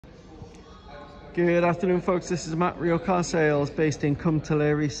Good afternoon folks, this is Matt, Real Car Sales, based in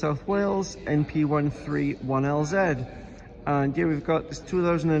Cwmtillery, South Wales, NP131LZ. And here we've got this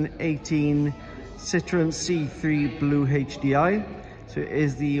 2018 Citroen C3 Bluehdi. So it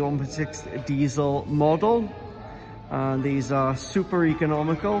is the 1.6 diesel model, and these are super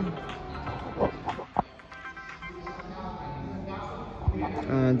economical.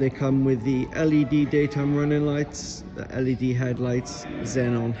 And they come with the LED daytime running lights, the LED headlights,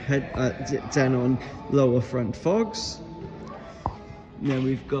 xenon lower front fogs. Then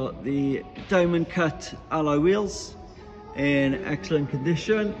we've got the diamond cut alloy wheels in excellent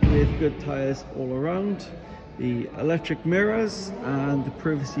condition with good tyres all around, the electric mirrors and the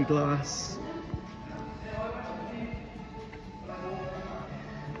privacy glass.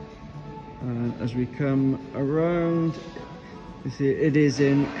 And as we come around, you see it is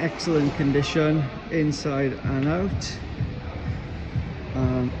in excellent condition inside and out,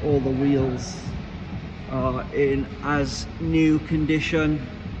 and all the wheels are in as new condition.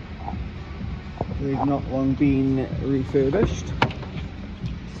 They've not long been refurbished.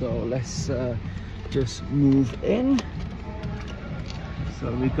 So let's just move in.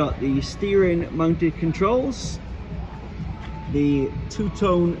 So we've got the steering mounted controls, the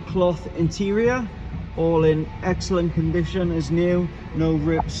two-tone cloth interior, all in excellent condition as new, no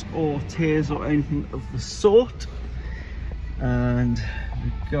rips or tears or anything of the sort. And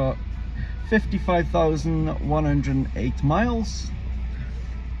we've got 55,108 miles.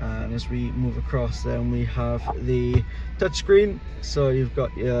 And as we move across, then we have the touchscreen. So you've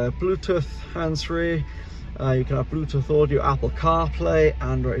got your Bluetooth hands-free, you can have Bluetooth audio, Apple CarPlay,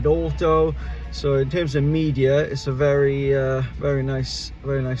 Android Auto. So in terms of media, it's a very nice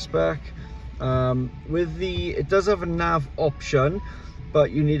spec. It does have a nav option, but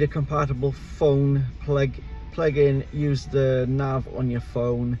you need a compatible phone plug in, use the nav on your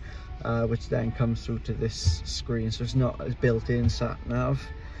phone, which then comes through to this screen, so it's not as built-in sat nav.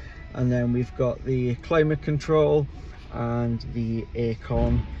 And then we've got the climate control and the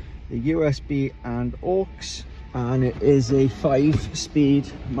aircon, the USB and aux, and it is a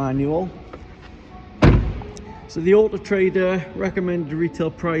 5-speed manual. So the Auto Trader recommended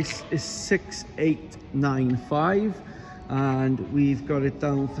retail price is 6,895, and we've got it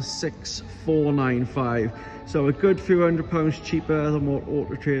down for 6,495. So a good few £100 cheaper than what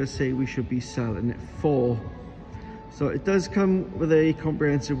Auto Trader say we should be selling it for. So it does come with a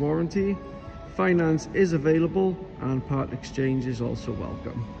comprehensive warranty, finance is available, and part exchange is also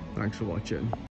welcome. Thanks for watching.